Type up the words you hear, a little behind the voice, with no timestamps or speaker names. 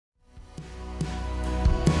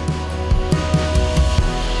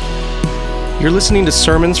You're listening to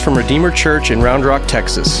sermons from Redeemer Church in Round Rock,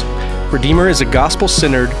 Texas. Redeemer is a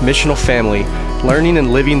gospel-centered, missional family learning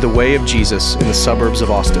and living the way of Jesus in the suburbs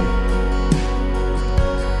of Austin.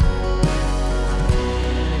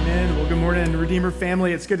 Amen. Well, good morning, Redeemer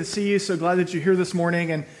family. It's good to see you. So glad that you're here this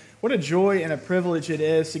morning. And what a joy and a privilege it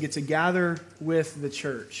is to get to gather with the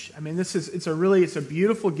church. I mean, it's a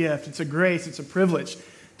beautiful gift. It's a grace. It's a privilege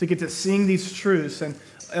to get to sing these truths and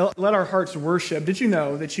let our hearts worship. Did you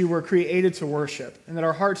know that you were created to worship and that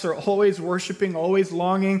our hearts are always worshiping, always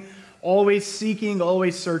longing, always seeking,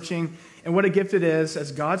 always searching? And what a gift it is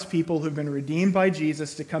as God's people who've been redeemed by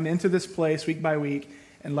Jesus to come into this place week by week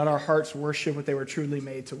and let our hearts worship what they were truly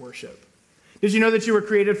made to worship. Did you know that you were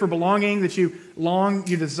created for belonging, that you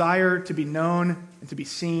desire to be known and to be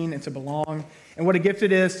seen and to belong? And what a gift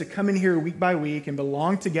it is to come in here week by week and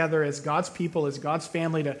belong together as God's people, as God's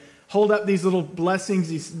family, to hold up these little blessings,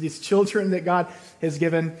 these children that God has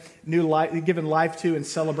given life to, and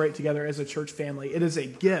celebrate together as a church family. It is a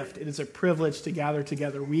gift. It is a privilege to gather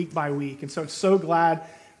together week by week. And so I'm so glad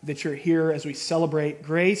that you're here as we celebrate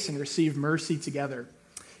grace and receive mercy together.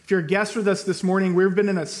 If you're a guest with us this morning, we've been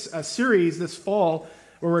in a series this fall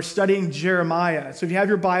where we're studying Jeremiah. So if you have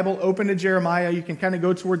your Bible open to Jeremiah, you can kind of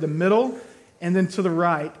go toward the middle and then to the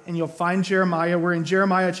right, and you'll find Jeremiah. We're in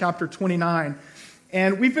Jeremiah chapter 29.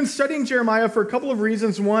 And we've been studying Jeremiah for a couple of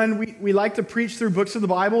reasons. One, we like to preach through books of the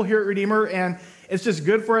Bible here at Redeemer, and it's just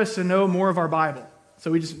good for us to know more of our Bible.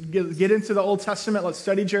 So we just get into the Old Testament, let's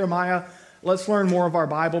study Jeremiah, let's learn more of our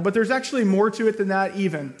Bible. But there's actually more to it than that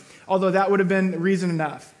even, although that would have been reason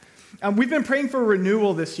enough. We've been praying for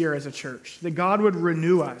renewal this year as a church, that God would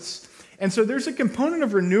renew us. And so there's a component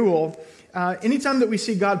of renewal. Anytime that we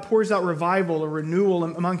see God pours out revival or renewal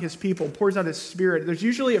among his people, pours out his spirit, there's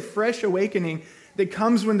usually a fresh awakening that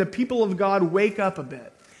comes when the people of God wake up a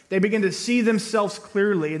bit. They begin to see themselves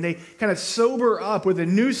clearly, and they kind of sober up with a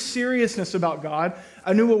new seriousness about God,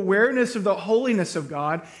 a new awareness of the holiness of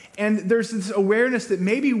God, and there's this awareness that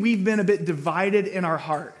maybe we've been a bit divided in our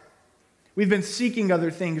heart. We've been seeking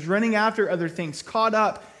other things, running after other things, caught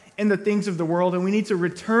up in the things of the world, and we need to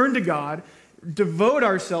return to God, devote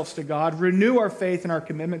ourselves to God, renew our faith and our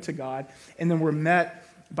commitment to God, and then we're met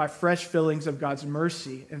by fresh fillings of God's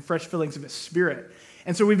mercy and fresh fillings of his spirit.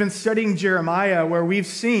 And so we've been studying Jeremiah, where we've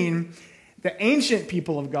seen the ancient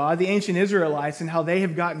people of God, the ancient Israelites, and how they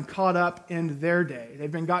have gotten caught up in their day. They've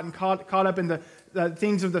been gotten caught up in the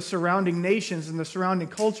things of the surrounding nations and the surrounding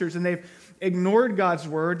cultures, and they've ignored God's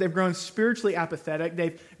word. They've grown spiritually apathetic.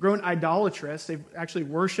 They've grown idolatrous. They've actually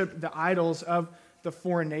worshiped the idols of the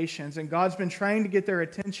foreign nations. And God's been trying to get their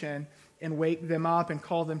attention and wake them up and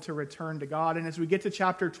call them to return to God. And as we get to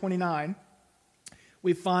chapter 29,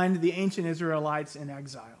 we find the ancient Israelites in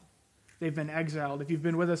exile. They've been exiled. If you've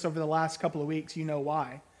been with us over the last couple of weeks, you know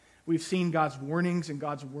why. We've seen God's warnings and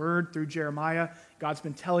God's word through Jeremiah. God's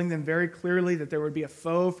been telling them very clearly that there would be a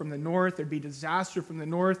foe from the north. There'd be disaster from the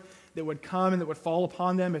north that would come and that would fall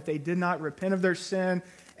upon them if they did not repent of their sin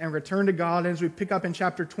and return to God. And as we pick up in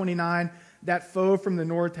chapter 29, that foe from the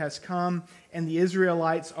north has come, and the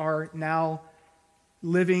Israelites are now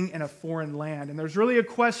living in a foreign land. And there's really a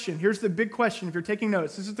question. Here's the big question. If you're taking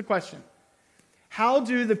notes, this is the question. How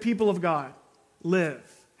do the people of God live?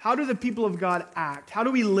 How do the people of God act? How do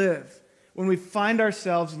we live when we find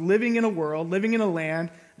ourselves living in a world, living in a land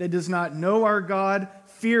that does not know our God,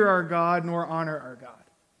 fear our God, nor honor our God?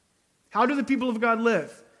 How do the people of God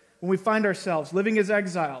live when we find ourselves living as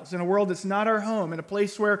exiles in a world that's not our home, in a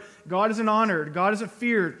place where God isn't honored, God isn't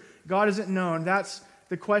feared, God isn't known? That's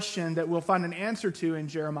the question that we'll find an answer to in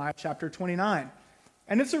Jeremiah chapter 29.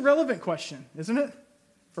 And it's a relevant question, isn't it,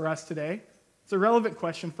 for us today? It's a relevant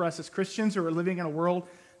question for us as Christians who are living in a world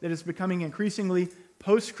that is becoming increasingly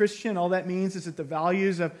post-Christian. All that means is that the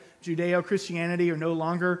values of Judeo-Christianity are no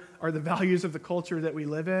longer the values of the culture that we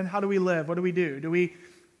live in. How do we live? What do we do? Do we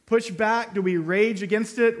push back? Do we rage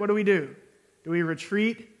against it? What do we do? Do we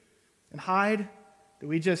retreat and hide? Do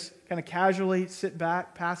we just kind of casually sit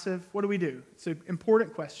back, passive? What do we do? It's an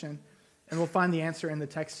important question, and we'll find the answer in the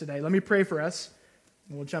text today. Let me pray for us,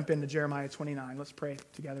 and we'll jump into Jeremiah 29. Let's pray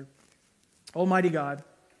together. Almighty God,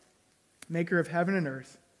 maker of heaven and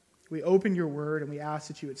earth, we open your word, and we ask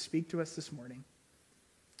that you would speak to us this morning.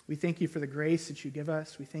 We thank you for the grace that you give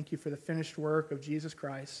us. We thank you for the finished work of Jesus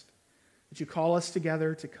Christ, that you call us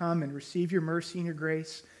together to come and receive your mercy and your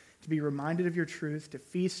grace, to be reminded of your truth, to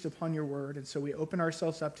feast upon your word. And so we open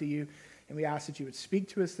ourselves up to you, and we ask that you would speak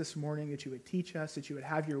to us this morning, that you would teach us, that you would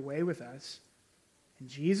have your way with us. In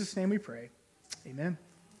Jesus' name we pray. Amen.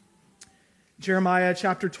 Jeremiah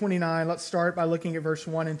chapter 29, let's start by looking at verse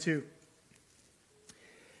 1 and 2.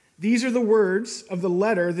 These are the words of the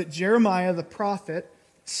letter that Jeremiah the prophet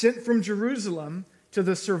sent from Jerusalem to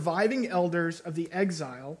the surviving elders of the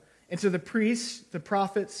exile and to the priests, the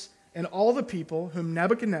prophets, and all the people whom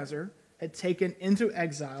Nebuchadnezzar had taken into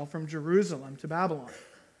exile from Jerusalem to Babylon.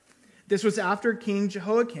 This was after King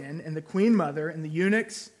Jehoiakim and the queen mother and the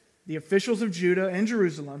eunuchs, the officials of Judah and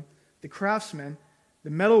Jerusalem, the craftsmen,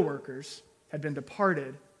 the metalworkers had been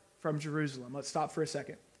departed from Jerusalem. Let's stop for a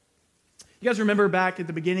second. You guys remember back at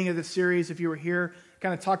the beginning of this series, if you were here,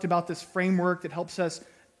 kind of talked about this framework that helps us,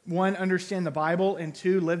 one, understand the Bible, and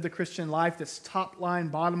two, live the Christian life, this top line,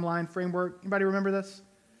 bottom line framework. Anybody remember this?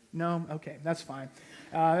 No? Okay, that's fine.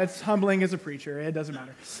 It's humbling as a preacher. It doesn't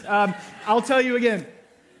matter. I'll tell you again.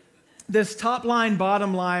 This top line,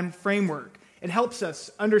 bottom line framework, it helps us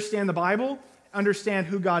understand the Bible, understand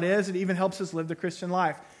who God is. It even helps us live the Christian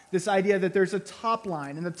life. This idea that there's a top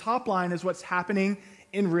line, and the top line is what's happening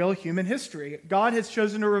in real human history. God has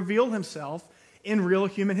chosen to reveal himself in real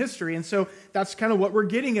human history. And so that's kind of what we're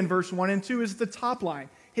getting in verse 1 and 2 is the top line.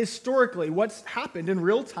 Historically, what's happened in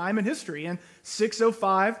real time in history. In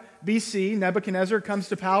 605 BC, Nebuchadnezzar comes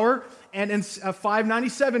to power, and in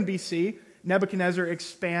 597 BC, Nebuchadnezzar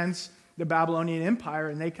expands the Babylonian Empire,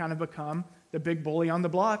 and they kind of become the big bully on the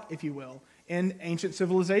block, if you will, in ancient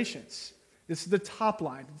civilizations. This is the top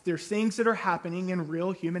line. There's things that are happening in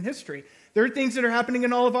real human history. There are things that are happening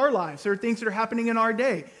in all of our lives. There are things that are happening in our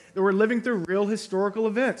day, that we're living through real historical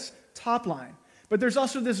events. Top line. But there's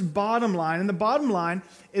also this bottom line, and the bottom line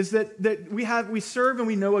is that we serve and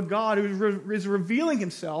we know a God who is revealing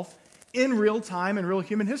himself in real time in real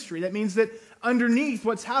human history. That means that underneath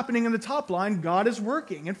what's happening in the top line, God is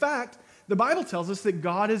working. In fact, the Bible tells us that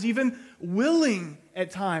God is even willing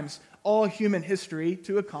at times all human history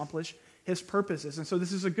to accomplish his purposes. And so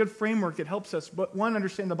this is a good framework that helps us, but one,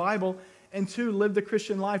 understand the Bible, and two, live the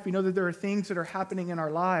Christian life. We know that there are things that are happening in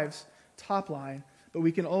our lives, top line, but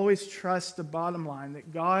we can always trust the bottom line,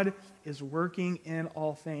 that God is working in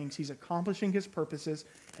all things. He's accomplishing his purposes,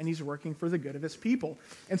 and he's working for the good of his people.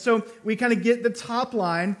 And so we kind of get the top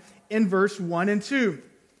line in verse 1 and 2.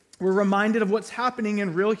 We're reminded of what's happening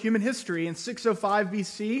in real human history. In 605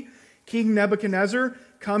 BC, King Nebuchadnezzar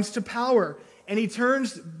comes to power, and he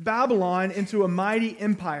turns Babylon into a mighty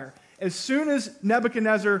empire. As soon as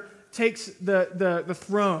Nebuchadnezzar takes the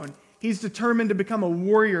throne, he's determined to become a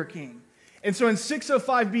warrior king. And so in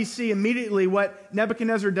 605 BC, immediately what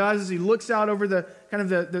Nebuchadnezzar does is he looks out over the kind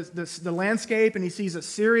of the landscape, and he sees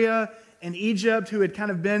Assyria and Egypt, who had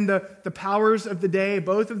kind of been the powers of the day.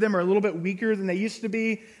 Both of them are a little bit weaker than they used to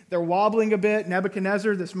be. They're wobbling a bit.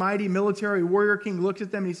 Nebuchadnezzar, this mighty military warrior king, looks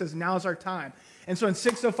at them and he says, now's our time. And so in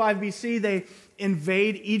 605 BC, they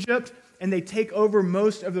invade Egypt and they take over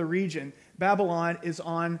most of the region. Babylon is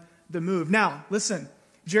on the move. Now, listen,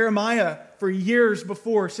 Jeremiah, for years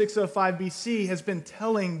before 605 BC, has been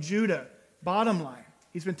telling Judah, bottom line.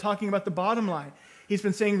 He's been talking about the bottom line. He's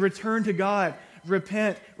been saying, return to God,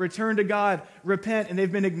 repent, return to God, repent. And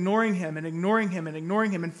they've been ignoring him and ignoring him and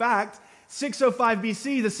ignoring him. In fact, 605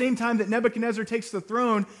 BC, the same time that Nebuchadnezzar takes the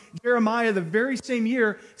throne, Jeremiah, the very same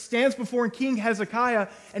year, stands before King Hezekiah,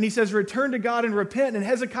 and he says, return to God and repent. And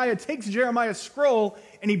Hezekiah takes Jeremiah's scroll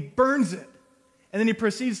and he burns it. And then he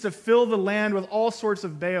proceeds to fill the land with all sorts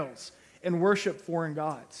of Baals and worship foreign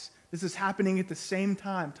gods. This is happening at the same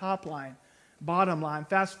time, top line, bottom line.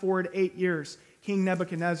 Fast forward 8 years, King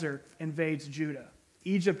Nebuchadnezzar invades Judah.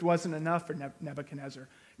 Egypt wasn't enough for Nebuchadnezzar.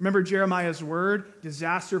 Remember Jeremiah's word,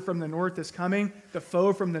 disaster from the north is coming. The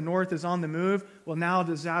foe from the north is on the move. Well, now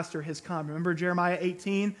disaster has come. Remember Jeremiah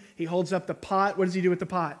 18? He holds up the pot. What does he do with the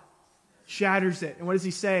pot? Shatters it. And what does he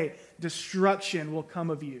say? Destruction will come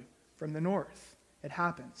of you from the north. It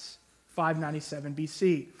happens. 597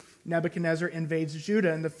 BC. Nebuchadnezzar invades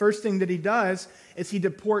Judah, and the first thing that he does is he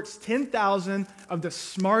deports 10,000 of the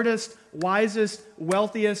smartest, wisest,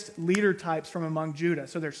 wealthiest leader types from among Judah.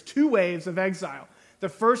 So there's 2 waves of exile. The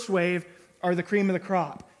first wave are the cream of the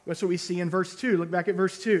crop. That's what we see in verse 2. Look back at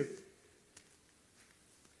verse 2.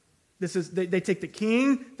 They take the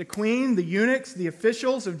king, the queen, the eunuchs, the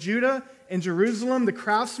officials of Judah and Jerusalem, the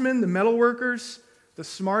craftsmen, the metalworkers, the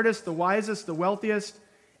smartest, the wisest, the wealthiest,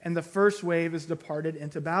 and the first wave is departed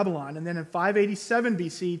into Babylon. And then in 587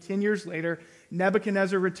 BC, 10 years later,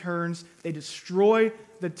 Nebuchadnezzar returns. They destroy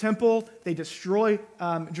the temple. They destroy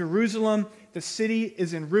Jerusalem. The city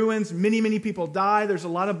is in ruins. Many, many people die. There's a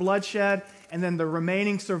lot of bloodshed. And then the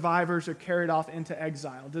remaining survivors are carried off into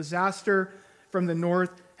exile. Disaster from the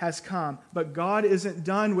north has come. But God isn't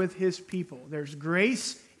done with his people. There's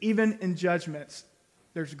grace even in judgments.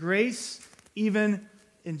 There's grace even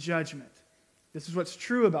in judgment. This is what's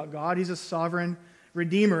true about God. He's a sovereign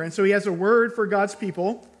redeemer. And so he has a word for God's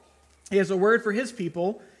people. He has a word for his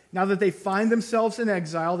people now that they find themselves in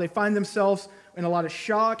exile. They find themselves in a lot of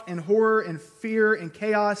shock and horror and fear and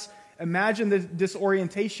chaos. Imagine the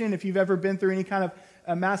disorientation if you've ever been through any kind of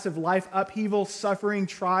a massive life upheaval, suffering,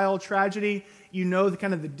 trial, tragedy. You know the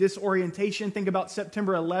kind of the disorientation. Think about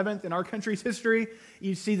September 11th in our country's history.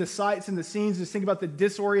 You see the sights and the scenes. Just think about the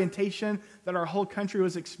disorientation that our whole country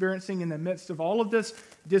was experiencing in the midst of all of this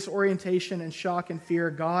disorientation and shock and fear.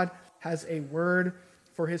 God has a word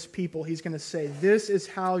for his people. He's going to say, this is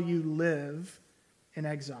how you live in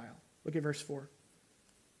exile. Look at verse 4.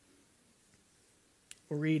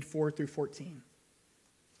 We'll read 4 through 14.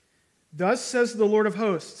 Thus says the Lord of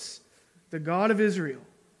hosts, the God of Israel,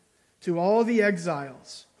 to all the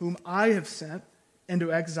exiles whom I have sent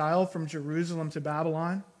into exile from Jerusalem to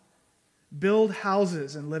Babylon, build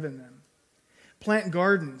houses and live in them. Plant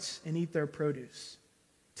gardens and eat their produce.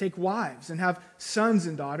 Take wives and have sons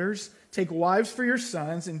and daughters. Take wives for your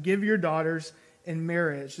sons and give your daughters in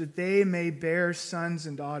marriage, that they may bear sons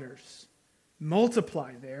and daughters.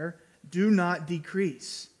 Multiply there, do not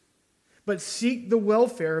decrease. But seek the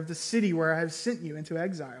welfare of the city where I have sent you into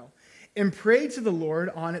exile, and pray to the Lord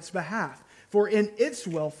on its behalf, for in its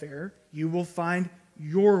welfare you will find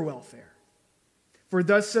your welfare. For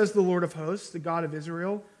thus says the Lord of hosts, the God of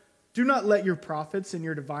Israel, do not let your prophets and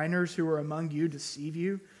your diviners who are among you deceive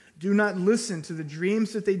you. Do not listen to the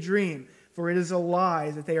dreams that they dream, for it is a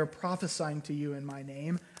lie that they are prophesying to you in my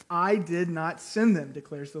name. I did not send them,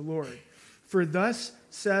 declares the Lord. For thus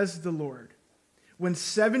says the Lord, when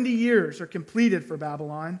 70 years are completed for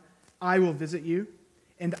Babylon, I will visit you,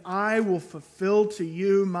 and I will fulfill to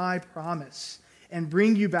you my promise and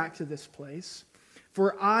bring you back to this place.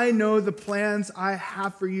 For I know the plans I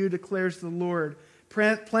have for you, declares the Lord,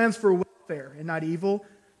 plans for welfare and not evil,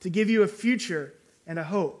 to give you a future and a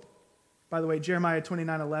hope. By the way, Jeremiah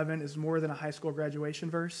 29:11 is more than a high school graduation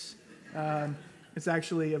verse. It's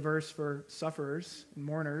actually a verse for sufferers and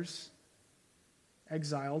mourners,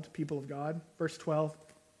 exiled people of God. Verse 12,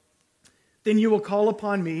 then you will call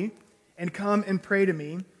upon me and come and pray to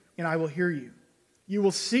me, and I will hear you. You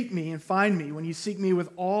will seek me and find me when you seek me with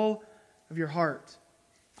all of your heart.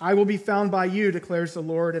 I will be found by you, declares the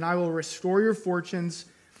Lord, and I will restore your fortunes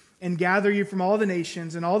and gather you from all the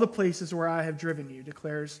nations and all the places where I have driven you,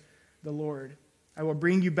 declares the Lord. I will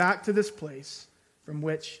bring you back to this place from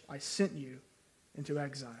which I sent you into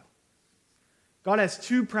exile. God has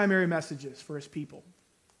two primary messages for his people.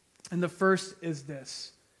 And the first is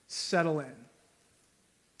this: settle in.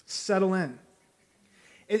 Settle in.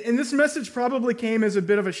 And this message probably came as a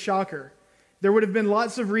bit of a shocker. There would have been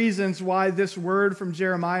lots of reasons why this word from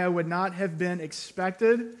Jeremiah would not have been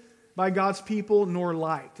expected by God's people nor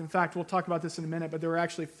liked. In fact, we'll talk about this in a minute, but there were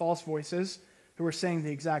actually false voices who were saying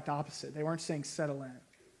the exact opposite. They weren't saying settle in.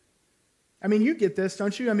 I mean, you get this,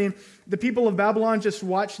 don't you? I mean, the people of Babylon just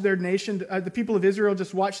watched their nation, the people of Israel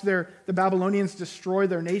just watched the Babylonians destroy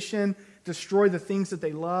their nation, destroy the things that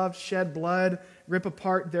they loved, shed blood, rip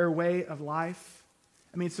apart their way of life.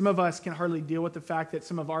 I mean, some of us can hardly deal with the fact that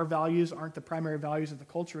some of our values aren't the primary values of the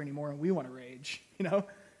culture anymore, and we want to rage,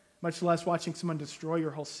 much less watching someone destroy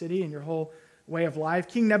your whole city and your whole way of life.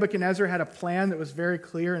 King Nebuchadnezzar had a plan that was very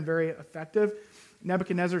clear and very effective.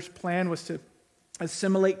 Nebuchadnezzar's plan was to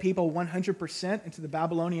assimilate people 100% into the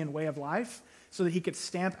Babylonian way of life so that he could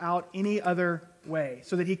stamp out any other way,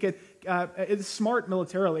 so that he could, it's smart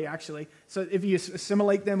militarily actually, so if you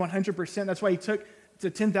assimilate them 100%, that's why he took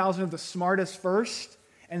the 10,000 of the smartest first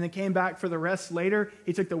and then came back for the rest later.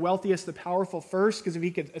 He took the wealthiest, the powerful first, because if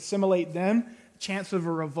he could assimilate them, the chance of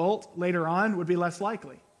a revolt later on would be less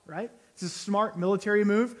likely, right? It's a smart military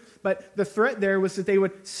move, but the threat there was that they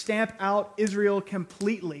would stamp out Israel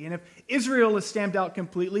completely. And if Israel is stamped out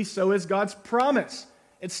completely, so is God's promise.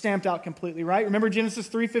 It's stamped out completely, right? Remember Genesis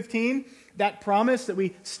 3:15? That promise that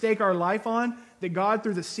we stake our life on, that God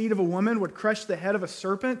through the seed of a woman would crush the head of a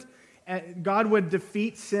serpent, and God would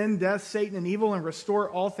defeat sin, death, Satan, and evil and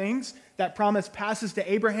restore all things. That promise passes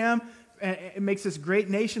to Abraham. It makes this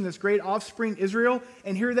great nation, this great offspring, Israel.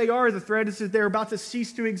 And here they are. The threat is that they're about to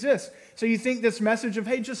cease to exist. So you think this message of,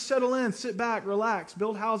 hey, just settle in, sit back, relax,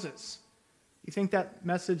 build houses. You think that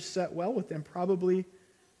message set well with them? Probably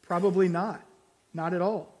not. Not at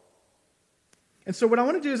all. And so what I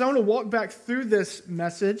want to do is I want to walk back through this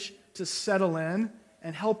message to settle in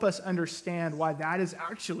and help us understand why that is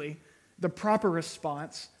actually the proper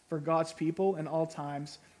response for God's people in all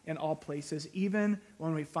times, in all places, even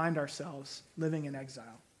when we find ourselves living in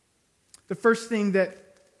exile. The first thing that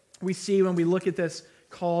we see when we look at this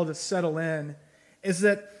call to settle in is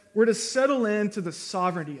that we're to settle into the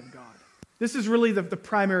sovereignty of God. This is really the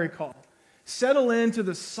primary call. Settle into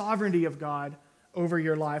the sovereignty of God over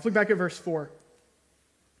your life. Look back at verse 4.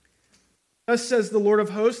 Thus says the Lord of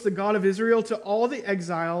hosts, the God of Israel, to all the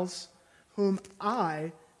exiles whom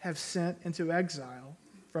I have sent into exile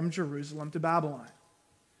from Jerusalem to Babylon.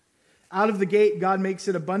 Out of the gate, God makes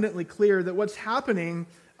it abundantly clear that what's happening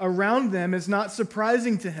around them is not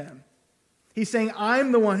surprising to him. He's saying,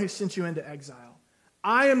 I'm the one who sent you into exile.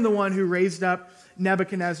 I am the one who raised up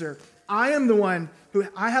Nebuchadnezzar. I am the one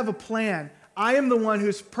I have a plan. I am the one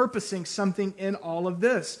who's purposing something in all of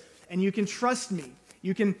this. And you can trust me.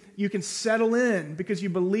 You can settle in because you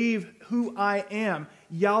believe who I am.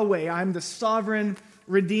 Yahweh, I'm the sovereign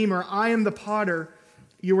Redeemer. I am the potter.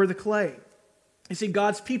 You are the clay. You see,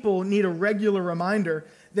 God's people need a regular reminder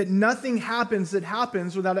that nothing happens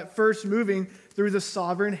without it first moving through the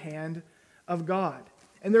sovereign hand of God.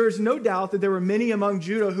 And there is no doubt that there were many among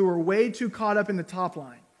Judah who were way too caught up in the top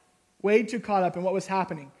line, way too caught up in what was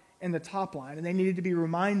happening in the top line, and they needed to be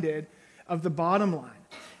reminded of the bottom line.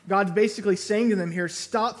 God's basically saying to them here,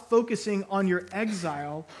 stop focusing on your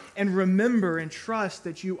exile and remember and trust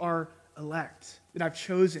that you are elect, that I've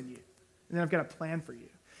chosen you, and that I've got a plan for you.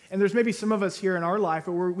 And there's maybe some of us here in our life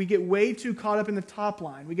where we get way too caught up in the top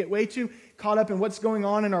line. We get way too caught up in what's going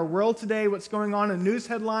on in our world today, what's going on in news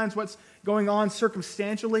headlines, what's going on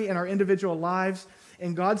circumstantially in our individual lives.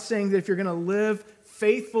 And God's saying that if you're going to live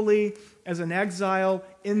faithfully as an exile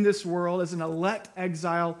in this world, as an elect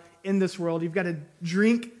exile in this world, you've got to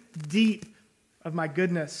drink deep of my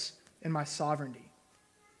goodness and my sovereignty.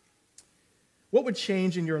 What would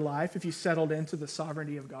change in your life if you settled into the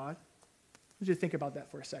sovereignty of God? I want you to think about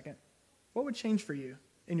that for a second. What would change for you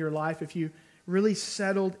in your life if you really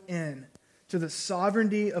settled in to the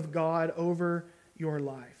sovereignty of God over your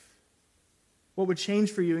life? What would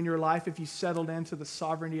change for you in your life if you settled into the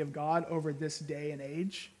sovereignty of God over this day and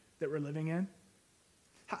age that we're living in?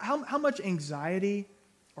 How much anxiety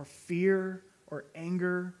or fear or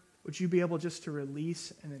anger would you be able just to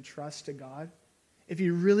release and entrust to God? If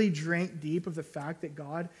you really drank deep of the fact that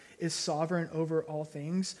God is sovereign over all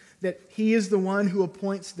things, that he is the one who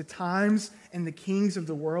appoints the times and the kings of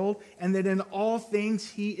the world, and that in all things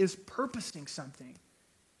he is purposing something.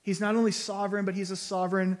 He's not only sovereign, but he's a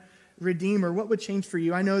sovereign Redeemer. What would change for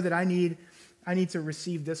you? I know that I need to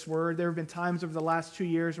receive this word. There have been times over the last 2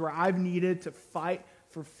 years where I've needed to fight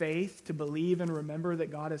for faith, to believe and remember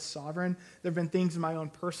that God is sovereign. There have been things in my own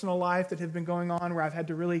personal life that have been going on where I've had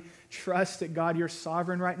to really trust that God, you're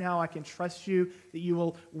sovereign right now. I can trust you that you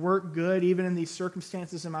will work good even in these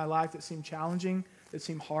circumstances in my life that seem challenging, that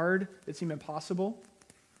seem hard, that seem impossible.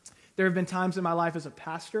 There have been times in my life as a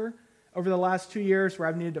pastor over the last 2 years where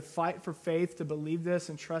I've needed to fight for faith, to believe this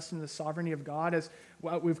and trust in the sovereignty of God as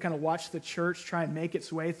we've kind of watched the church try and make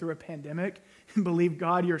its way through a pandemic and believe,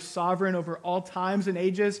 God, you're sovereign over all times and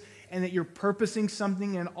ages and that you're purposing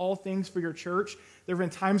something in all things for your church. There have been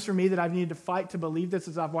times for me that I've needed to fight to believe this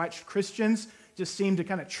as I've watched Christians just seem to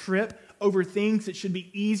kind of trip over things that should be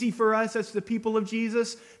easy for us as the people of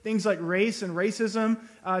Jesus. Things like race and racism,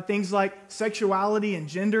 things like sexuality and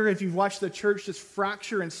gender. If you've watched the church just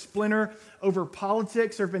fracture and splinter over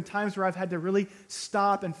politics, there have been times where I've had to really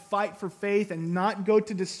stop and fight for faith and not go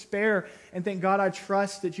to despair and think, God, I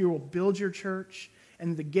trust that you will build your church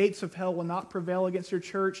and the gates of hell will not prevail against your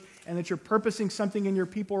church, and that you're purposing something in your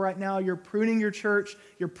people right now. You're pruning your church,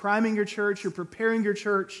 you're priming your church, you're preparing your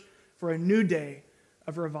church for a new day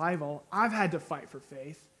of revival. I've had to fight for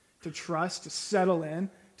faith, to trust, to settle in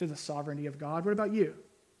to the sovereignty of God. What about you?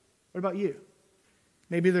 What about you?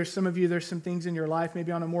 Maybe there's some things in your life,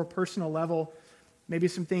 maybe on a more personal level, maybe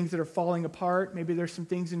some things that are falling apart. Maybe there's some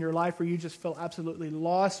things in your life where you just feel absolutely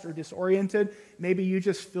lost or disoriented. Maybe you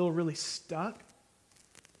just feel really stuck.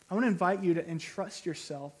 I want to invite you to entrust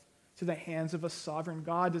yourself to the hands of a sovereign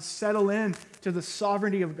God, to settle in to the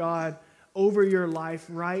sovereignty of God over your life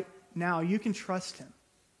right now. You can trust him.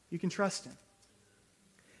 You can trust him.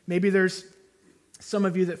 Maybe there's some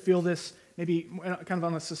of you that feel this maybe kind of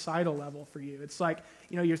on a societal level for you. It's like,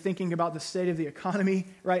 you're thinking about the state of the economy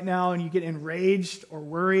right now and you get enraged or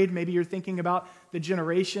worried. Maybe you're thinking about the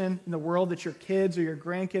generation in the world that your kids or your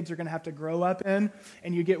grandkids are going to have to grow up in,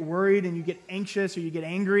 and you get worried and you get anxious or you get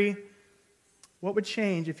angry. What would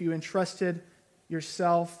change if you entrusted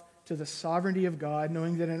yourself to the sovereignty of God,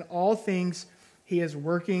 knowing that in all things he is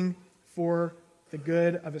working for the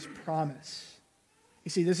good of his promise? You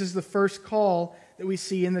see, this is the first call that we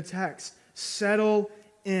see in the text. Settle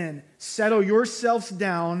in. Settle yourselves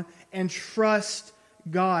down and trust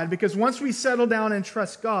God. Because once we settle down and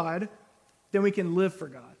trust God, then we can live for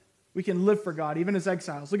God. We can live for God, even as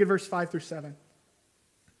exiles. Look at verse 5 through 7.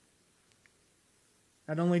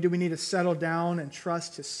 Not only do we need to settle down and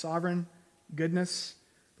trust his sovereign goodness,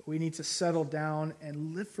 But we need to settle down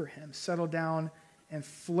and live for him, settle down and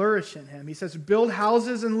flourish in him. He says, build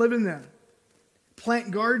houses and live in them.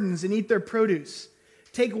 Plant gardens and eat their produce.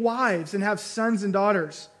 Take wives and have sons and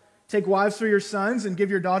daughters. Take wives for your sons and give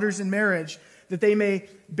your daughters in marriage, that they may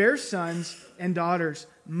bear sons and daughters.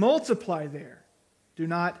 Multiply there. Do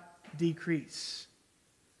not decrease.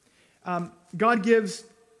 God gives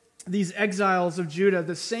these exiles of Judah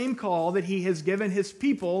the same call that he has given his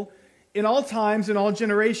people in all times and all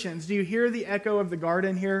generations. Do you hear the echo of the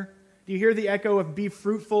garden here? Do you hear the echo of be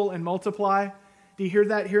fruitful and multiply? Do you hear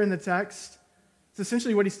that here in the text? It's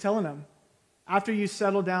essentially what he's telling them. After you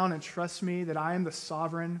settle down and trust me that I am the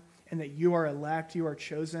sovereign and that you are elect, you are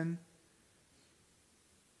chosen,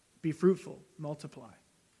 be fruitful, multiply.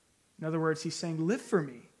 In other words, he's saying, live for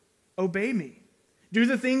me, obey me, do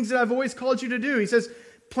the things that I've always called you to do. He says,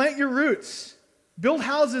 plant your roots, build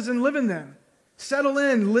houses and live in them, settle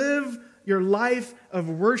in, live your life of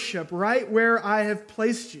worship right where I have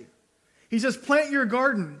placed you. He says, plant your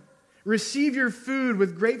garden, receive your food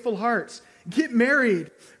with grateful hearts, get married,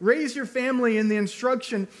 raise your family in the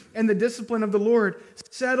instruction and the discipline of the Lord,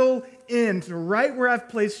 settle in to right where I've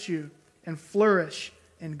placed you and flourish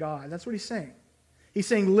in God. That's what he's saying. He's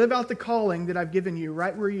saying, live out the calling that I've given you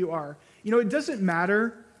right where you are. You know, it doesn't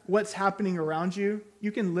matter what's happening around you.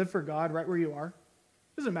 You can live for God right where you are.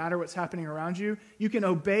 It doesn't matter what's happening around you. You can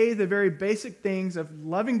obey the very basic things of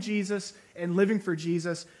loving Jesus and living for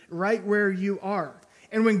Jesus right where you are.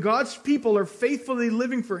 And when God's people are faithfully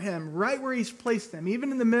living for him right where he's placed them,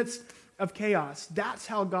 even in the midst of chaos, that's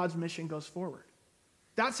how God's mission goes forward.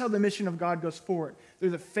 That's how the mission of God goes forward.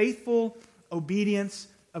 Through the faithful obedience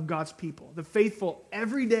of God's people. The faithful,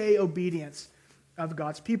 everyday obedience of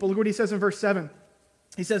God's people. Look what he says in verse 7.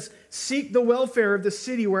 He says, seek the welfare of the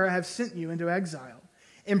city where I have sent you into exile,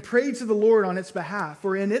 and pray to the Lord on its behalf,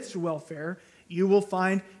 for in its welfare you will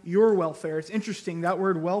find your welfare. It's interesting, that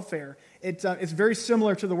word welfare. It's very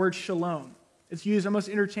similar to the word shalom. It's used almost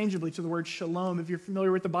interchangeably to the word shalom. If you're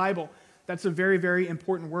familiar with the Bible, that's a very, very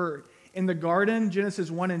important word. In the garden, Genesis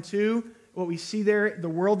 1 and 2, what we see there, the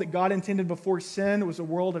world that God intended before sin was a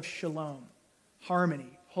world of shalom,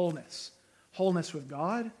 harmony, wholeness. Wholeness with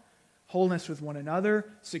God, wholeness with one another,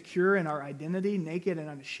 secure in our identity, naked and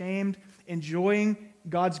unashamed, enjoying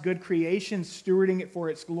God's good creation, stewarding it for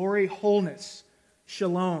its glory, wholeness,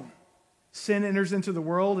 shalom. Sin enters into the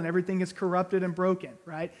world and everything is corrupted and broken,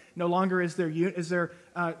 right? No longer is there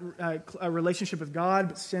a relationship with God,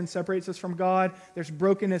 but sin separates us from God. There's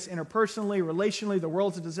brokenness interpersonally, relationally. The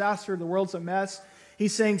world's a disaster. The world's a mess.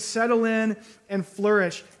 He's saying, settle in and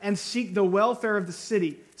flourish and seek the welfare of the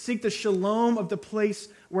city. Seek the shalom of the place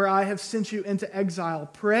where I have sent you into exile.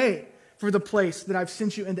 Pray for the place that I've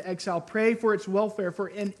sent you into exile. Pray for its welfare, for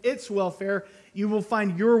in its welfare you will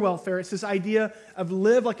find your welfare. It's this idea of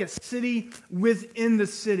live like a city within the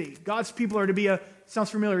city. God's people are to be sounds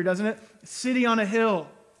familiar, doesn't it? A city on a hill,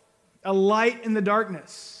 a light in the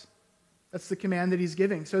darkness. That's the command that he's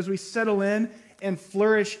giving. So as we settle in and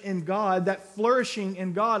flourish in God, that flourishing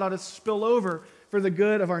in God ought to spill over for the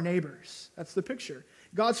good of our neighbors. That's the picture.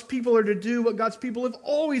 God's people are to do what God's people have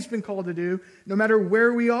always been called to do, no matter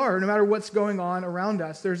where we are, no matter what's going on around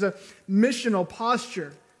us. There's a missional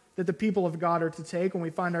posture that the people of God are to take when we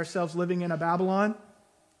find ourselves living in a Babylon.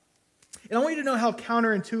 And I want you to know how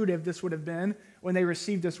counterintuitive this would have been when they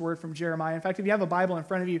received this word from Jeremiah. In fact, if you have a Bible in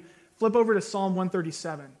front of you, flip over to Psalm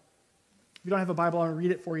 137. If you don't have a Bible, I'll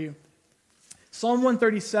read it for you. Psalm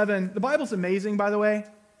 137, the Bible's amazing, by the way,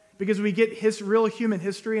 because we get real human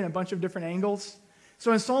history in a bunch of different angles.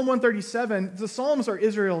 So in Psalm 137, the Psalms are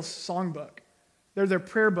Israel's songbook. They're their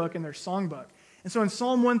prayer book and their songbook. And so in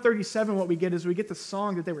Psalm 137, what we get is we get the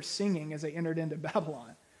song that they were singing as they entered into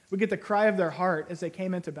Babylon. We get the cry of their heart as they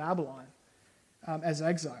came into Babylon as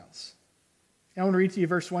exiles. And I want to read to you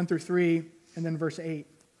verse 1 through 3 and then verse 8.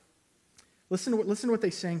 Listen to what they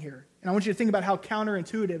sing here. And I want you to think about how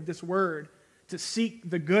counterintuitive this word to seek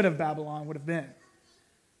the good of Babylon would have been.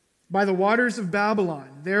 By the waters of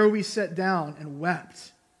Babylon, there we sat down and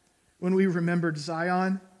wept when we remembered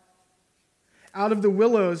Zion. Out of the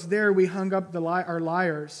willows, there we hung up our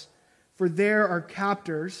lyres, for there our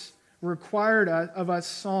captors required of us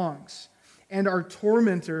songs, and our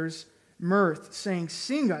tormentors mirth, saying,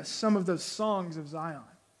 sing us some of those songs of Zion.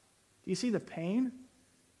 Do you see the pain?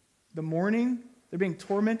 The mourning? They're being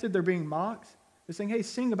tormented, they're being mocked. They're saying, hey,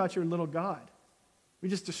 sing about your little God. We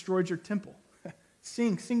just destroyed your temple.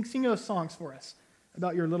 Sing those songs for us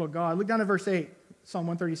about your little God. Look down at verse 8, Psalm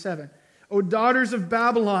 137. O daughters of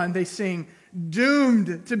Babylon, they sing,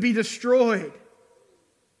 doomed to be destroyed.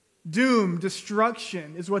 Doom,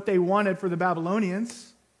 destruction is what they wanted for the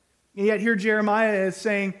Babylonians. And yet here Jeremiah is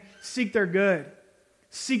saying, seek their good,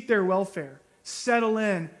 seek their welfare, settle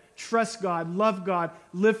in, trust God, love God,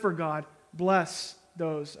 live for God, bless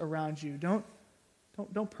those around you. Don't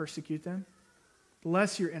persecute them.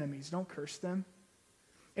 Bless your enemies. Don't curse them.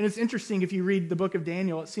 And it's interesting, if you read the book of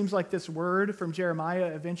Daniel, it seems like this word from Jeremiah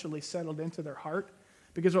eventually settled into their heart.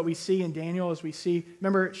 Because what we see in Daniel is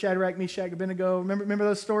remember Shadrach, Meshach, Abednego? Remember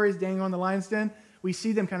those stories, Daniel in the lion's den? We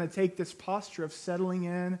see them kind of take this posture of settling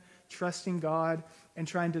in, trusting God, and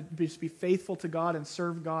trying to just be faithful to God and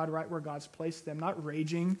serve God right where God's placed them, not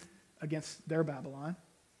raging against their Babylon.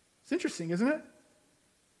 It's interesting, isn't it?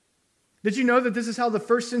 Did you know that this is how the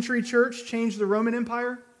first century church changed the Roman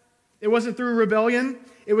Empire? It wasn't through rebellion.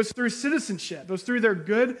 It was through citizenship. It was through their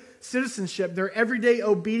good citizenship, their everyday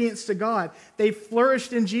obedience to God. They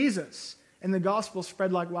flourished in Jesus, and the gospel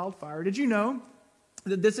spread like wildfire. Did you know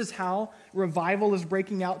that this is how revival is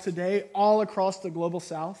breaking out today all across the global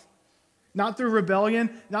south? Not through rebellion,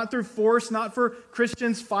 not through force, not for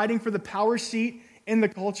Christians fighting for the power seat in the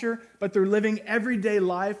culture, but through living everyday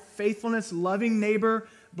life, faithfulness, loving neighbor,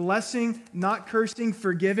 blessing, not cursing,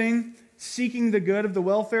 forgiving, seeking the good of the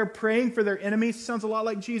welfare, praying for their enemies. Sounds a lot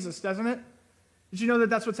like Jesus, doesn't it? Did you know that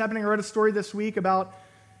that's what's happening? I read a story this week about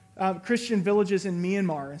Christian villages in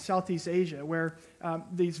Myanmar in Southeast Asia where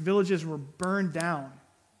these villages were burned down.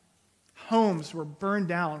 Homes were burned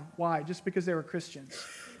down. Why? Just because they were Christians.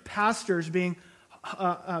 Pastors being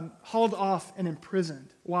hauled off and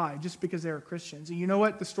imprisoned. Why? Just because they were Christians. And you know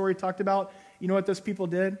what the story talked about? You know what those people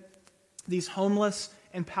did? These homeless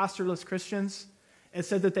and pastorless Christians, it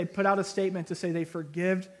said that they put out a statement to say they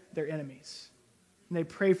forgive their enemies. And they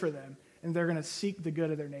pray for them. And they're going to seek the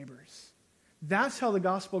good of their neighbors. That's how the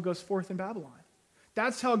gospel goes forth in Babylon.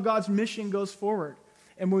 That's how God's mission goes forward.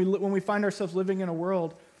 And when we find ourselves living in a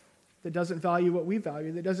world that doesn't value what we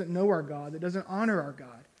value, that doesn't know our God, that doesn't honor our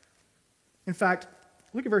God. In fact,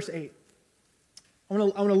 look at verse 8. I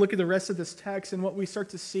want to look at the rest of this text, and what we start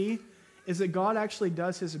to see is that God actually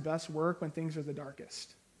does his best work when things are the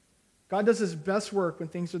darkest. God does his best work when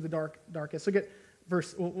things are the darkest. Look at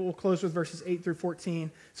we'll close with verses 8 through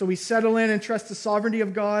 14. So we settle in and trust the sovereignty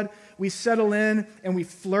of God. We settle in and we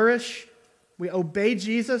flourish. We obey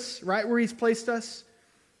Jesus right where he's placed us.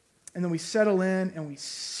 And then we settle in and we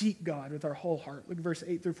seek God with our whole heart. Look at verse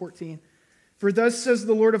 8 through 14. For thus says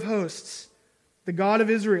the Lord of hosts, the God of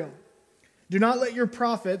Israel, do not let your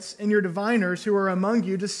prophets and your diviners who are among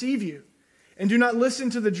you deceive you, and do not listen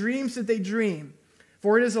to the dreams that they dream,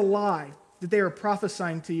 for it is a lie that they are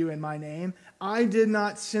prophesying to you in my name. I did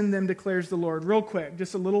not send them, declares the Lord. Real quick,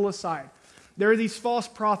 just a little aside. There are these false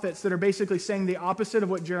prophets that are basically saying the opposite of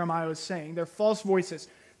what Jeremiah was saying. They're false voices.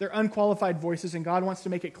 They're unqualified voices, and God wants to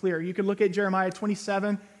make it clear. You could look at Jeremiah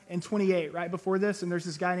 27 and 28 right before this, and there's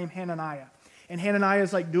this guy named Hananiah. And Hananiah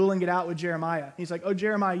is like dueling it out with Jeremiah. He's like, oh,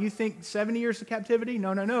 Jeremiah, you think 70 years of captivity?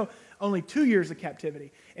 No. Only 2 years of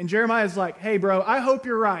captivity. And Jeremiah's like, hey, bro, I hope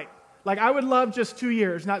you're right. Like, I would love just 2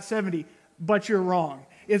 years, not 70, but you're wrong.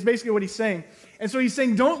 It's basically what he's saying. And so he's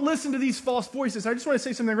saying, don't listen to these false voices. I just want to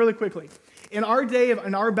say something really quickly. In our day,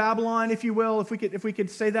 in our Babylon, if you will, if we could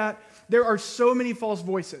say that, there are so many false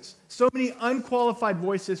voices, so many unqualified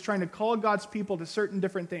voices trying to call God's people to certain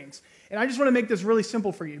different things. And I just want to make this really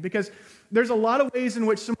simple for you because there's a lot of ways in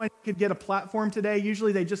which someone could get a platform today.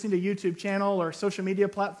 Usually they just need a YouTube channel or a social media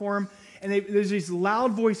platform. And there's these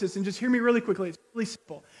loud voices. And just hear me really quickly. It's really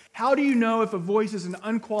simple. How do you know if a voice is an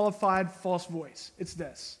unqualified false voice? It's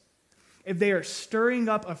this. If they are stirring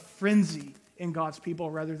up a frenzy in God's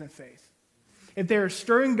people rather than faith. If they are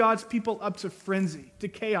stirring God's people up to frenzy, to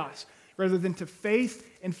chaos, rather than to faith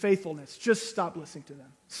and faithfulness, just stop listening to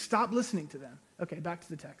them. Stop listening to them. Okay, back to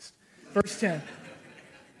the text. Verse 10.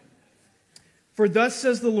 For thus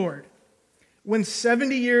says the Lord, when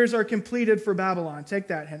 70 years are completed for Babylon, take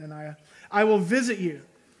that, Hananiah, I will visit you,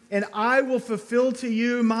 and I will fulfill to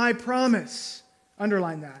you my promise.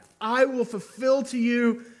 Underline that. I will fulfill to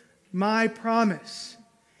you my promise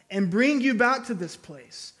and bring you back to this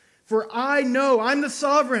place. For I know, I'm the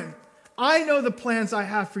sovereign. I know the plans I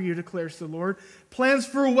have for you, declares the Lord. Plans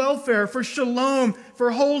for welfare, for shalom,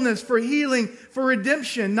 for wholeness, for healing, for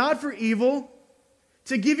redemption, not for evil,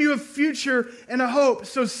 to give you a future and a hope.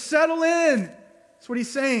 So settle in. That's what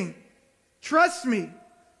he's saying. Trust me.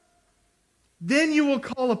 Then you will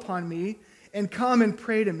call upon me and come and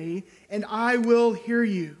pray to me, and I will hear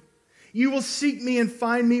you. You will seek me and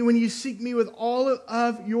find me when you seek me with all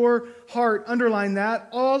of your heart. Underline that,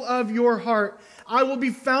 all of your heart. I will be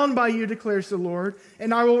found by you, declares the Lord,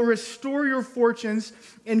 and I will restore your fortunes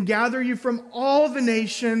and gather you from all the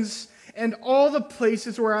nations and all the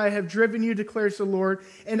places where I have driven you, declares the Lord,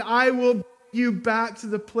 and I will bring you back to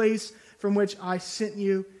the place from which I sent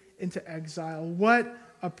you into exile. What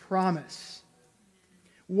a promise.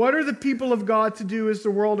 What are the people of God to do as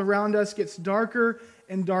the world around us gets darker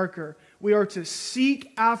and darker? We are to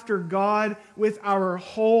seek after God with our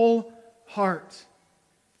whole heart.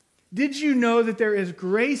 Did you know that there is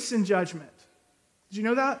grace in judgment? Did you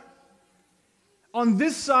know that? On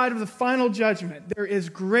this side of the final judgment, there is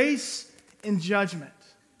grace in judgment.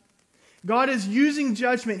 God is using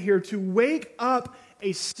judgment here to wake up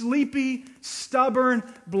a sleepy, stubborn,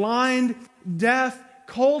 blind, deaf,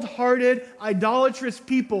 cold-hearted, idolatrous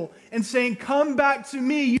people and saying, come back to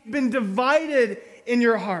me. You've been divided in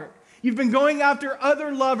your heart. You've been going after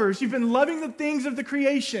other lovers. You've been loving the things of the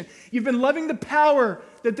creation. You've been loving the power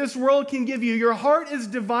that this world can give you. Your heart is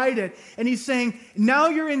divided. And he's saying, now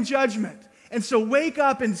you're in judgment. And so wake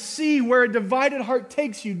up and see where a divided heart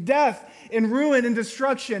takes you, death and ruin and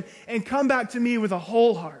destruction, and come back to me with a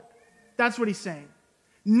whole heart. That's what he's saying.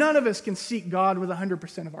 None of us can seek God with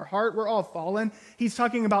 100% of our heart. We're all fallen. He's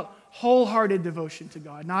talking about wholehearted devotion to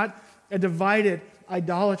God, not a divided,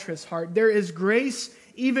 idolatrous heart. There is grace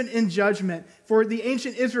even in judgment. For the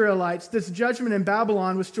ancient Israelites, this judgment in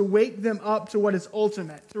Babylon was to wake them up to what is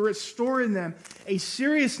ultimate, to restore in them a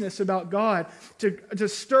seriousness about God, to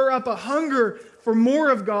stir up a hunger for more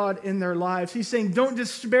of God in their lives. He's saying, don't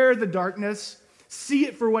despair the darkness. See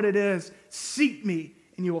it for what it is. Seek me,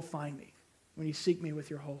 and you will find me when you seek me with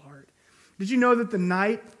your whole heart. Did you know that the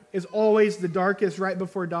night is always the darkest right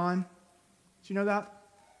before dawn? Did you know that?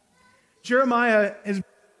 Jeremiah is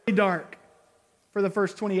very dark for the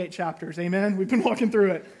first 28 chapters. Amen? We've been walking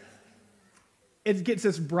through it. It gets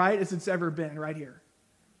as bright as it's ever been right here.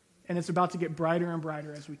 And it's about to get brighter and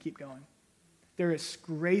brighter as we keep going. There is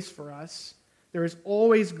grace for us. There is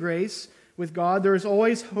always grace with God. There is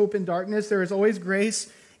always hope in darkness. There is always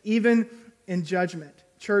grace even in judgment.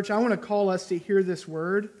 Church, I want to call us to hear this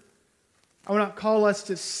word. I want to call us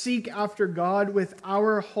to seek after God with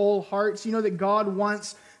our whole hearts. You know that God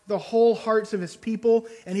wants the whole hearts of his people,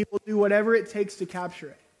 and he will do whatever it takes to capture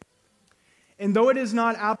it. And though it is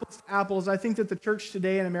not apples to apples, I think that the church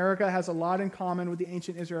today in America has a lot in common with the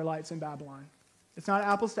ancient Israelites in Babylon. It's not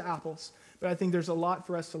apples to apples, but I think there's a lot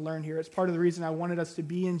for us to learn here. It's part of the reason I wanted us to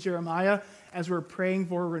be in Jeremiah as we're praying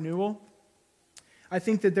for renewal. I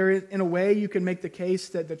think that there is, in a way, you can make the case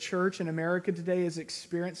that the church in America today is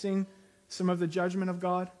experiencing some of the judgment of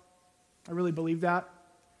God. I really believe that.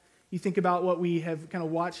 You think about what we have kind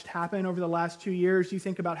of watched happen over the last 2 years. You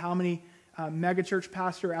think about how many megachurch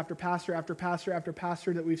pastor after pastor after pastor after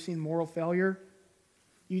pastor that we've seen moral failure.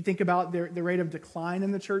 You think about the rate of decline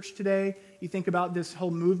in the church today. You think about this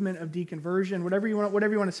whole movement of deconversion, whatever you want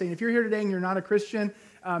to say. And if you're here today and you're not a Christian,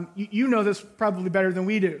 you know this probably better than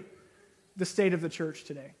we do, the state of the church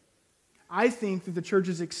today. I think that the church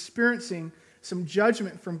is experiencing some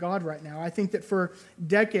judgment from God right now. I think that for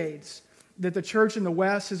decades, that the church in the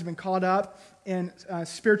West has been caught up in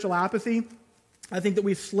spiritual apathy. I think that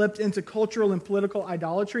we've slipped into cultural and political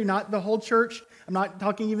idolatry, not the whole church. I'm not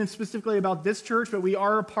talking even specifically about this church, but we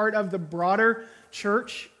are a part of the broader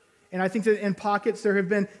church. And I think that in pockets there have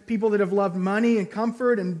been people that have loved money and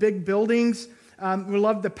comfort and big buildings. We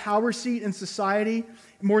love the power seat in society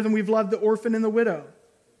more than we've loved the orphan and the widow.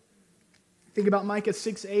 Think about Micah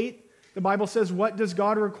 6:8. The Bible says, what does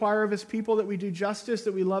God require of his people? That we do justice,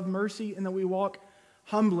 that we love mercy, and that we walk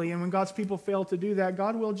humbly. And when God's people fail to do that,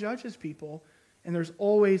 God will judge his people. And there's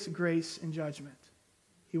always grace in judgment.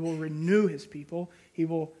 He will renew his people. He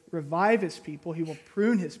will revive his people. He will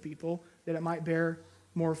prune his people that it might bear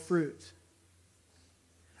more fruit.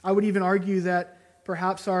 I would even argue that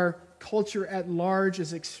perhaps our culture at large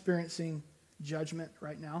is experiencing judgment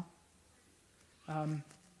right now.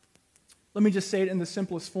 Let me just say it in the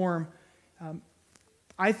simplest form.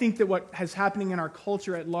 I think that what is happening in our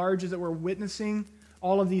culture at large is that we're witnessing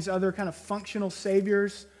all of these other kind of functional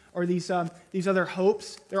saviors or these other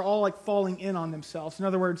hopes. They're all like falling in on themselves. In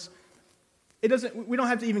other words, we don't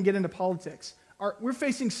have to even get into politics. We're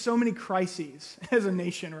facing so many crises as a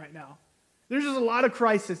nation right now. There's just a lot of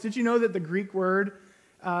crisis. Did you know that the Greek word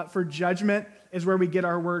for judgment is where we get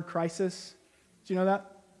our word crisis? Did you know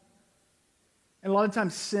that? And a lot of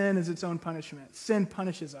times sin is its own punishment. Sin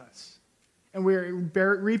punishes us. And we're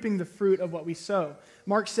reaping the fruit of what we sow.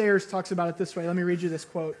 Mark Sayers talks about it this way. Let me read you this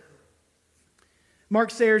quote.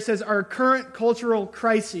 Mark Sayers says, our current cultural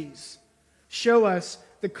crises show us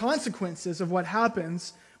the consequences of what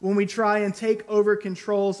happens when we try and take over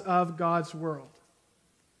controls of God's world.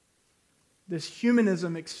 This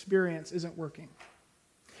humanism experience isn't working.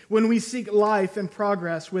 When we seek life and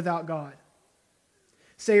progress without God.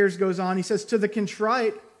 Sayers goes on, he says, to the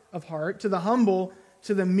contrite of heart, to the humble,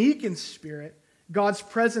 to the meek in spirit, God's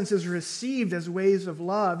presence is received as waves of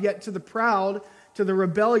love. Yet to the proud, to the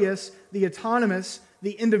rebellious, the autonomous,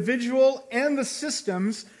 the individual, and the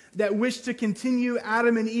systems that wish to continue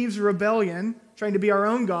Adam and Eve's rebellion, trying to be our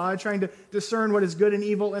own God, trying to discern what is good and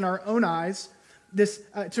evil in our own eyes,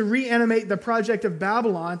 to reanimate the project of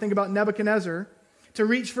Babylon, think about Nebuchadnezzar, to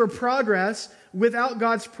reach for progress without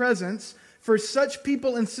God's presence, for such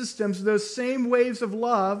people and systems, those same waves of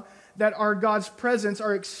love that are God's presence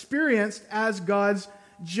are experienced as God's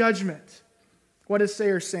judgment. What is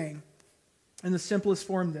Sayre saying? In the simplest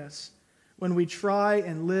form, this: when we try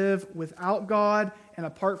and live without God and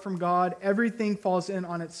apart from God, everything falls in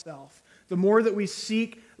on itself. The more that we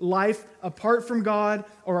seek life apart from God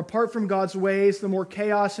or apart from God's ways, the more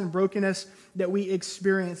chaos and brokenness that we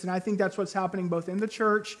experience. And I think that's what's happening both in the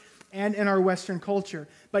church and in our Western culture.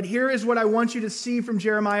 But here is what I want you to see from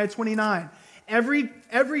Jeremiah 29.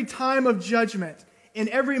 Every time of judgment, in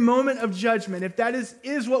every moment of judgment, if that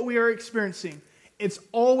is what we are experiencing, there's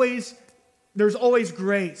always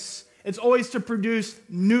grace. It's always to produce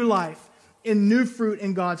new life and new fruit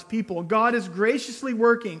in God's people. God is graciously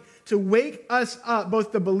working to wake us up,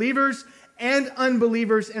 both the believers and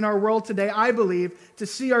unbelievers in our world today, I believe, to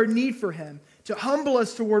see our need for Him, to humble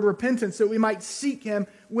us toward repentance so that we might seek Him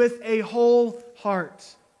with a whole heart,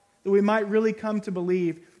 that we might really come to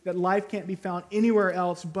believe that life can't be found anywhere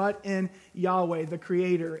else but in Yahweh, the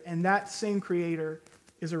Creator, and that same Creator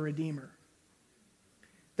is a Redeemer.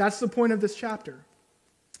 That's the point of this chapter.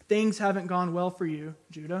 Things haven't gone well for you,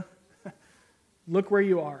 Judah. Look where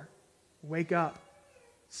you are. Wake up.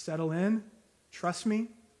 Settle in. Trust me.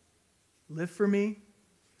 Live for me.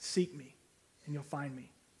 Seek me, and you'll find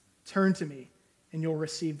me. Turn to me, and you'll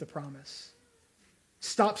receive the promise.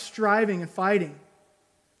 Stop striving and fighting.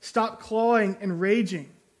 Stop clawing and raging.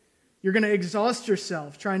 You're going to exhaust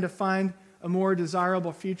yourself trying to find a more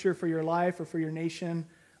desirable future for your life or for your nation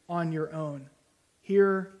on your own.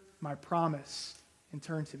 Hear my promise and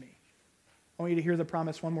turn to me. I want you to hear the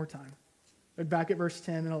promise one more time. Look back at verse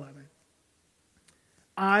 10 and 11.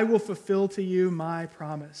 I will fulfill to you my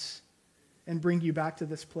promise and bring you back to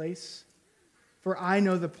this place. For I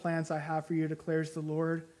know the plans I have for you, declares the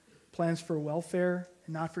Lord, plans for welfare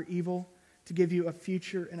and not for evil, to give you a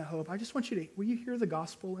future and a hope. I just want you to, will you hear the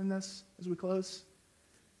gospel in this as we close?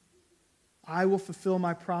 I will fulfill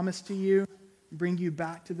my promise to you and bring you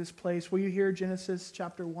back to this place. Will you hear Genesis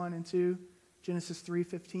chapter 1 and 2, Genesis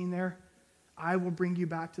 3:15 there? I will bring you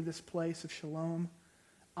back to this place of shalom.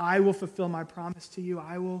 I will fulfill my promise to you.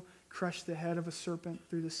 I will crush the head of a serpent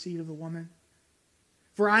through the seed of the woman.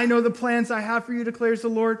 For I know the plans I have for you, declares the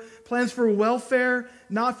Lord, plans for welfare,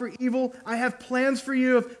 not for evil. I have plans for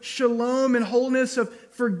you of shalom and wholeness, of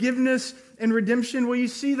forgiveness and redemption. Will you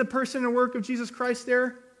see the person and work of Jesus Christ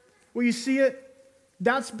there? Will you see it?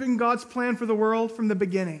 That's been God's plan for the world from the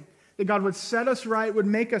beginning. That God would set us right, would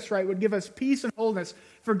make us right, would give us peace and wholeness,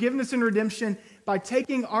 forgiveness and redemption by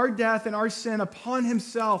taking our death and our sin upon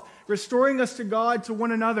Himself, restoring us to God, to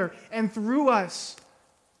one another, and through us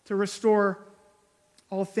to restore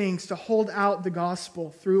all things, to hold out the gospel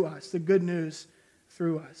through us, the good news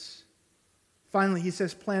through us. Finally, He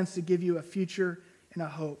says plans to give you a future and a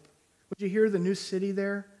hope. Would you hear the new city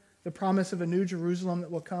there? The promise of a new Jerusalem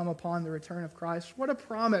that will come upon the return of Christ. What a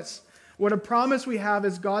promise. What a promise we have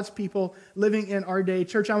as God's people living in our day.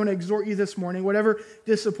 Church, I want to exhort you this morning, whatever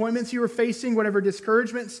disappointments you are facing, whatever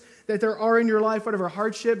discouragements that there are in your life, whatever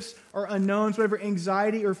hardships or unknowns, whatever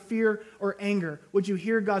anxiety or fear or anger, would you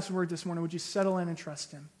hear God's word this morning? Would you settle in and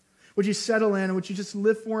trust Him? Would you settle in and would you just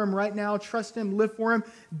live for Him right now? Trust Him, live for Him,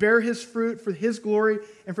 bear His fruit for His glory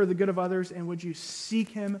and for the good of others, and would you seek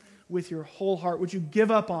Him with your whole heart? Would you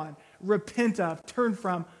give up on, repent of, turn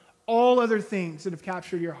from all other things that have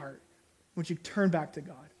captured your heart? Would you turn back to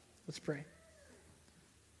God? Let's pray.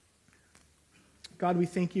 God, we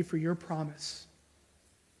thank you for your promise.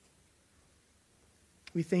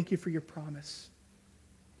 We thank you for your promise,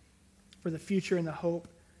 for the future and the hope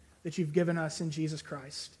that you've given us in Jesus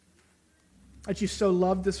Christ. That you so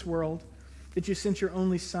loved this world, that you sent your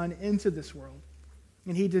only Son into this world.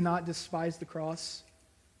 And He did not despise the cross,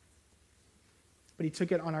 but He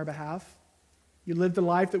took it on our behalf. You lived the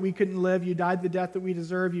life that we couldn't live. You died the death that we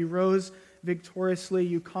deserve. You rose victoriously.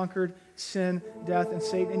 You conquered sin, death, and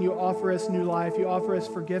Satan. And you offer us new life. You offer us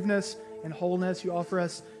forgiveness and wholeness. You offer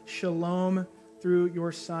us shalom through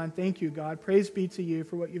your Son. Thank you, God. Praise be to you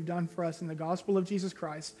for what you've done for us in the gospel of Jesus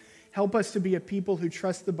Christ. Help us to be a people who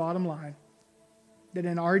trust the bottom line. That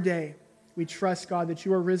in our day, we trust, God, that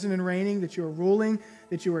you are risen and reigning, that you are ruling,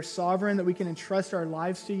 that you are sovereign, that we can entrust our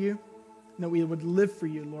lives to you. and that we would live for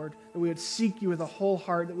you, Lord, that we would seek you with a whole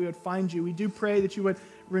heart, that we would find you. We do pray that you would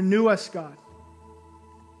renew us, God.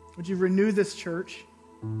 Would you renew this church?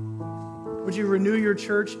 Would you renew your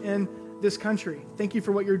church in this country? Thank you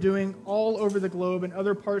for what you're doing all over the globe and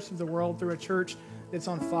other parts of the world through a church that's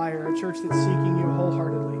on fire, a church that's seeking you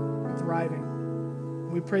wholeheartedly and thriving.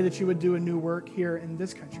 And we pray that you would do a new work here in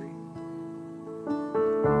this country.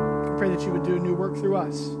 We pray that you would do a new work through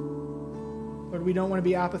us. Lord, we don't want to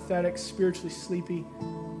be apathetic, spiritually sleepy,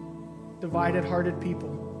 divided-hearted people.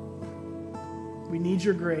 We need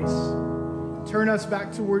your grace. Turn us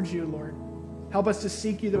back towards you, Lord. Help us to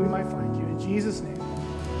seek you that we might find you. In Jesus' name.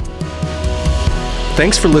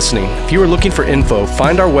 Thanks for listening. If you are looking for info,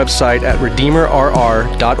 find our website at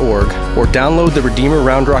redeemerrr.org or download the Redeemer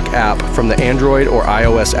Round Rock app from the Android or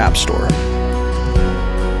iOS App Store.